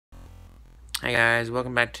Hi guys,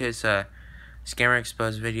 welcome back to this scammer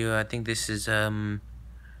exposed video. I think this is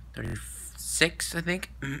 36, I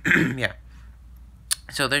think. Yeah.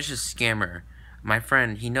 So there's a scammer. My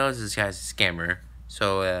friend, he knows this guy's a scammer.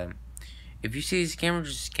 So if you see a scammer,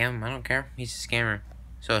 just scam him. I don't care. He's a scammer.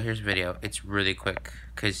 So here's a video. It's really quick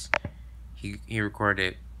because he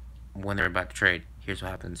recorded it when they're about to trade. Here's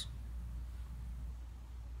what happens.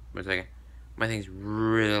 Wait a second. My thing's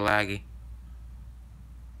really laggy.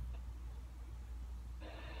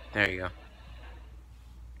 There you go.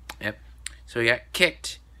 Yep. So he got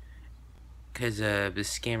kicked because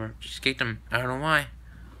this scammer just kicked him. I don't know why,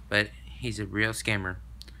 but he's a real scammer,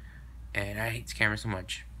 and I hate scammers so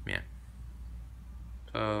much. Yeah.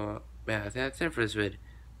 So yeah, that's it for this vid.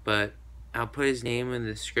 But I'll put his name in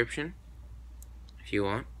the description if you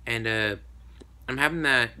want. And I'm having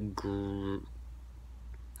that. I'm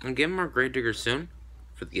giving more Grave Digger soon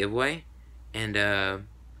for the giveaway, and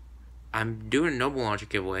I'm doing a Noble Launcher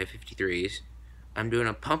giveaway, 53s. I'm doing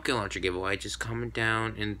a Pumpkin Launcher giveaway. Just comment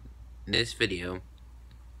down in this video,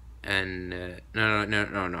 and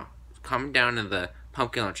no. Comment down in the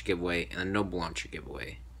Pumpkin Launcher giveaway and the Noble Launcher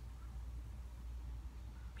giveaway.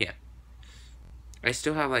 Yeah. I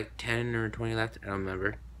still have like 10 or 20 left. I don't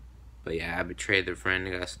remember. But yeah, I betrayed their friend.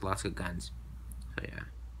 I got lots of guns. So yeah.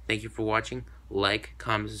 Thank you for watching. Like,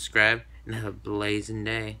 comment, subscribe, and have a blazing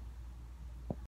day.